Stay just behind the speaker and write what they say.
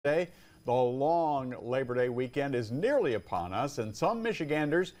Day. The long Labor Day weekend is nearly upon us, and some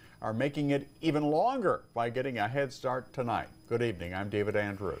Michiganders are making it even longer by getting a head start tonight. Good evening. I'm David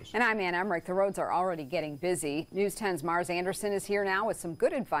Andrews. And I'm Ann Emmerich. The roads are already getting busy. News 10's Mars Anderson is here now with some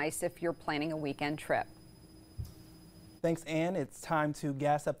good advice if you're planning a weekend trip. Thanks, Ann. It's time to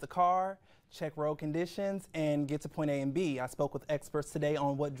gas up the car, check road conditions, and get to point A and B. I spoke with experts today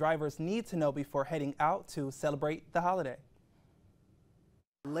on what drivers need to know before heading out to celebrate the holiday.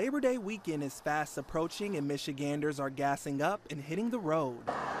 Labor Day weekend is fast approaching and Michiganders are gassing up and hitting the road.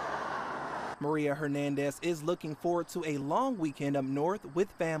 Maria Hernandez is looking forward to a long weekend up north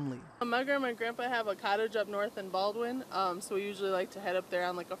with family. My grandma and grandpa have a cottage up north in Baldwin, so we usually like to head up there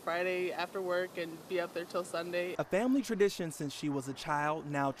on like a Friday after work and be up there till Sunday. A family tradition since she was a child.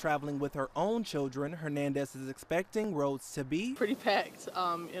 Now traveling with her own children, Hernandez is expecting roads to be pretty packed.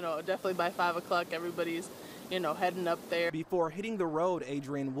 Definitely by 5 o'clock everybody's heading up there. Before hitting the road,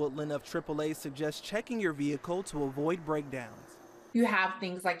 Adrian Woodland of AAA suggests checking your vehicle to avoid breakdowns. You have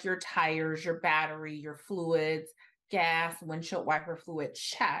things like your tires, your battery, your fluids, gas, windshield wiper fluid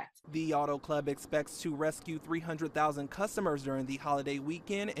checked. The Auto Club expects to rescue 300,000 customers during the holiday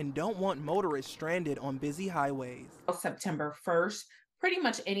weekend and don't want motorists stranded on busy highways. September 1st, pretty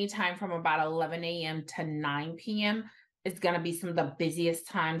much any time from about 11 a.m. to 9 p.m. is going to be some of the busiest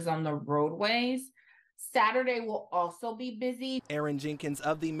times on the roadways. Saturday will also be busy. Aaron Jenkins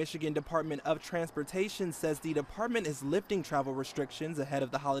of the Michigan Department of Transportation says the department is lifting travel restrictions ahead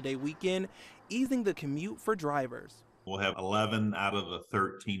of the holiday weekend, easing the commute for drivers. We'll have 11 out of the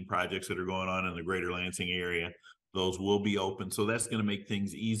 13 projects that are going on in the greater Lansing area. Those will be open, so that's going to make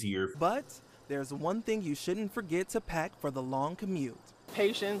things easier. But there's one thing you shouldn't forget to pack for the long commute.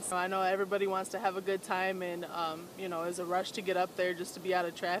 Patience. I know everybody wants to have a good time and, is a rush to get up there just to be out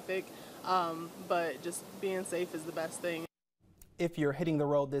of traffic. But just being safe is the best thing. If you're hitting the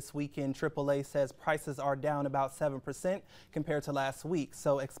road this weekend, AAA says prices are down about 7% compared to last week.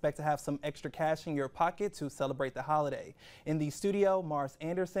 So expect to have some extra cash in your pocket to celebrate the holiday. In the studio, Mars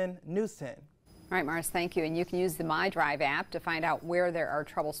Anderson, News 10. All right, Mars, thank you. And you can use the MyDrive app to find out where there are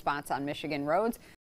trouble spots on Michigan roads.